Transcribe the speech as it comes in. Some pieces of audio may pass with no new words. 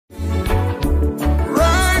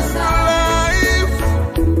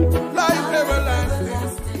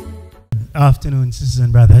afternoon, sisters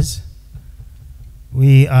and brothers.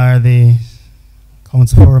 We are the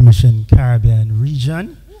Council for Mission Caribbean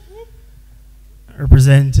region,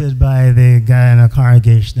 represented by the Guyana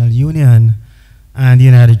Congregational Union and the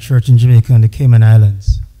United Church in Jamaica and the Cayman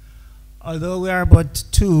Islands. Although we are but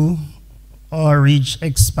two, our reach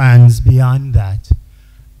expands beyond that,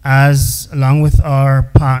 as along with our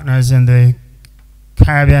partners in the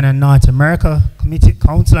Caribbean and North America Committee,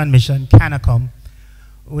 Council on Mission, CANACOM,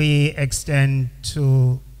 we extend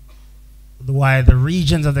to the wider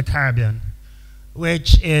regions of the Caribbean,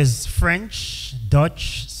 which is French,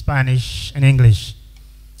 Dutch, Spanish, and English.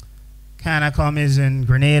 CANACOM is in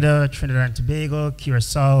Grenada, Trinidad and Tobago,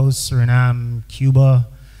 Curacao, Suriname, Cuba,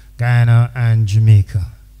 Guyana, and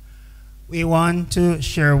Jamaica. We want to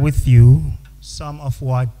share with you some of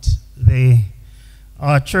what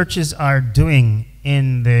our churches are doing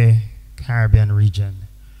in the Caribbean region.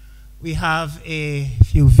 We have a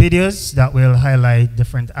few videos that will highlight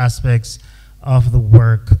different aspects of the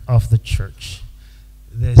work of the church.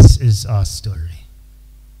 This is our story.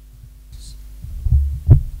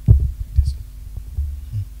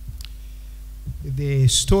 The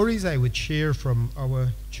stories I would share from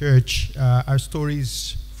our church are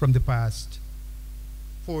stories from the past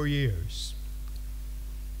 4 years.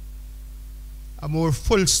 A more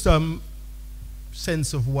fulsome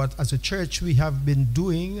sense of what, as a church, we have been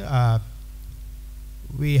doing.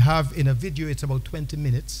 We have in a video, it's about 20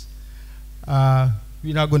 minutes. We're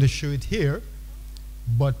not going to show it here,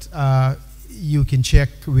 but you can check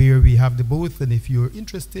where we have the booth, and if you're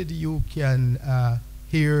interested, you can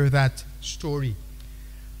hear that story.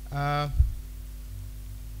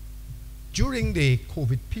 During the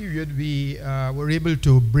COVID period, we were able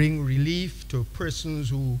to bring relief to persons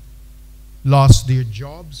who lost their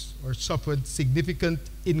jobs or suffered significant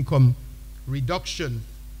income reduction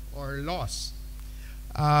or loss.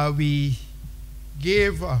 We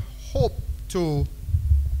gave hope to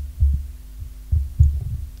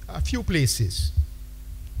a few places: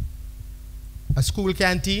 a school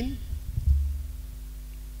canteen,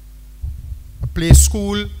 a play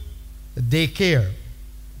school, a daycare,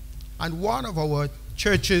 and one of our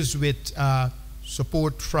churches with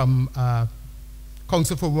support from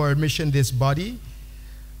Council for World Mission, this body,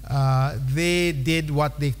 they did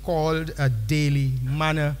what they called a daily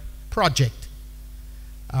manna project.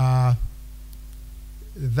 That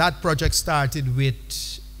project started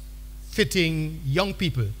with fitting young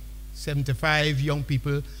people, 75 young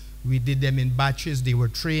people. We did them in batches. They were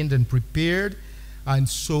trained and prepared, and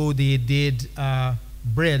so they did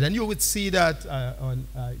bread. And you would see that,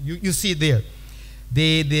 you see it there.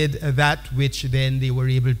 They did that, which then they were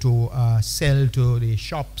able to sell to the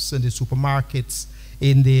shops and the supermarkets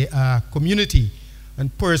in the community.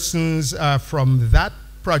 And persons from that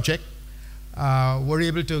project were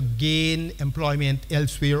able to gain employment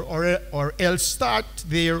elsewhere, or else start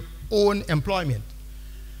their own employment.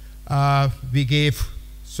 We gave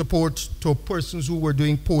support to persons who were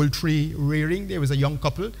doing poultry rearing. There was a young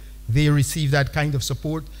couple. They received that kind of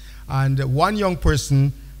support. And one young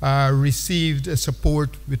person received support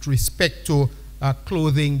with respect to a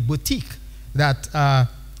clothing boutique that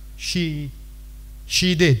she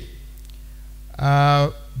did.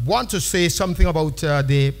 Want to say something about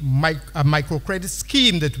the microcredit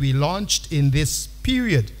scheme that we launched in this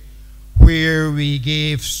period, where we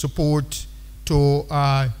gave support to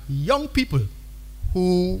young people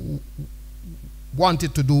who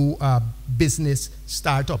wanted to do business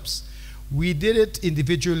startups. We did it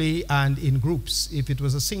individually and in groups. If it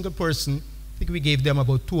was a single person, I think we gave them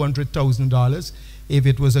about $200,000. If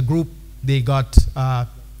it was a group, they got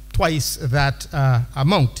twice that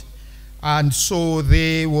amount. And so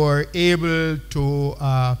they were able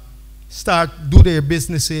to do their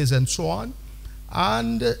businesses and so on.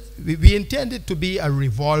 And we intended to be a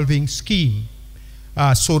revolving scheme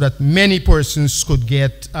so that many persons could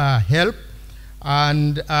get help.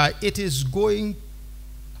 And it is going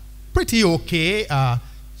pretty okay.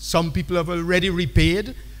 Some people have already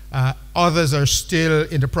repaid. Others are still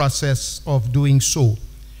in the process of doing so.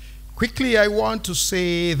 Quickly, I want to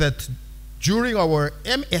say that during our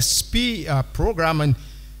MSP program, and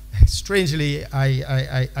strangely,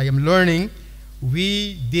 I am learning,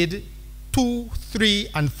 we did 2, 3,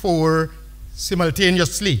 and 4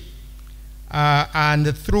 simultaneously.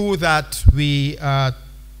 And through that, we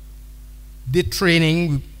did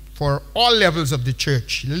training for all levels of the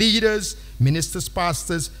church: leaders, ministers,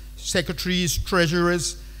 pastors, secretaries,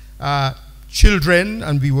 treasurers, children,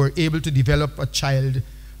 and we were able to develop a child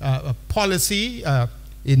policy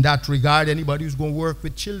in that regard. Anybody who's going to work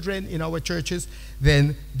with children in our churches,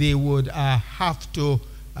 then they would have to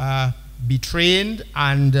be trained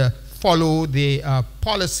and follow the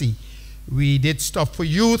policy. We did stuff for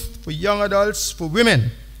youth, for young adults, for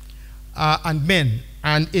women and men.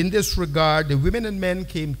 And in this regard, the women and men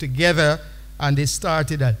came together and they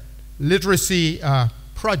started a literacy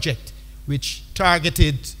project which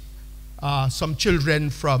targeted some children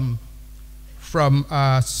from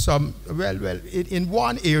in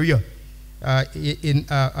one area, in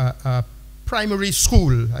primary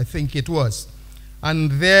school, I think it was.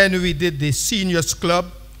 And then we did the seniors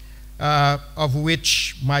club, of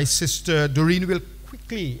which my sister Doreen will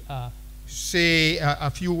quickly say a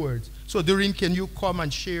few words. So Doreen, can you come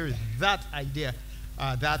and share that idea,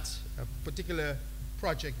 that particular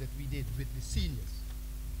project that we did with the seniors?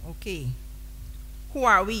 Okay. Who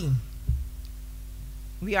are we?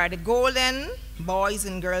 We are the Golden Boys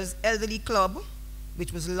and Girls Elderly Club,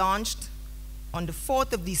 which was launched on the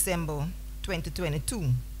 4th of December,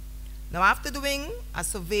 2022. Now, after doing a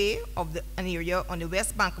survey of an area on the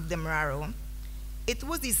west bank of the Demerara, it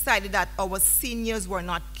was decided that our seniors were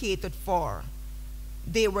not catered for.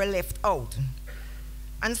 They were left out.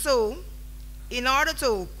 And so, in order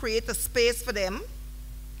to create a space for them,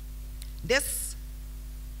 this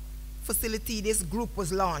facility, this group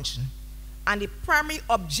was launched. And the primary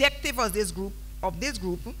objective of this group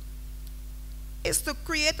is to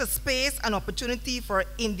create a space and opportunity for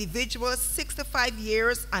individuals 65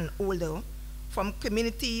 years and older from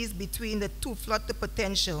communities between the two flood to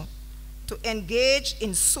potential to engage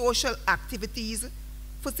in social activities,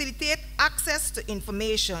 facilitate access to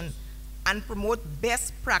information, and promote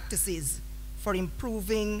best practices for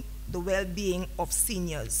improving the well-being of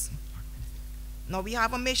seniors. Now we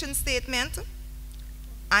have a mission statement,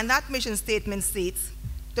 and that mission statement states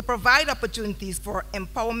to provide opportunities for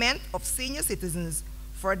empowerment of senior citizens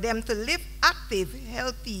for them to live active,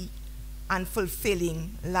 healthy, and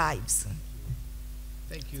fulfilling lives.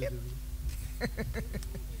 Thank you, Yep.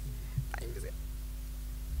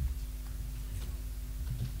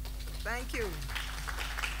 Thank you.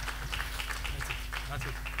 That's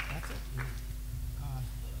it. That's it.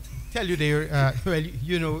 Tell you there, well,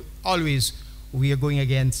 you know, always we are going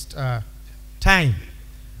against time.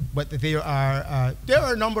 But there are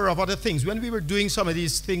a number of other things. When we were doing some of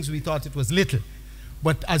these things, we thought it was little.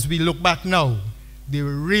 But as we look back now, they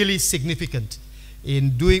were really significant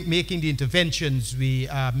in making the interventions we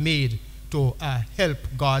made to help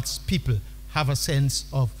God's people have a sense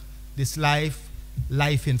of this life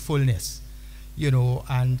in fullness, you know,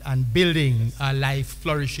 and building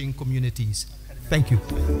life-flourishing communities. Thank you.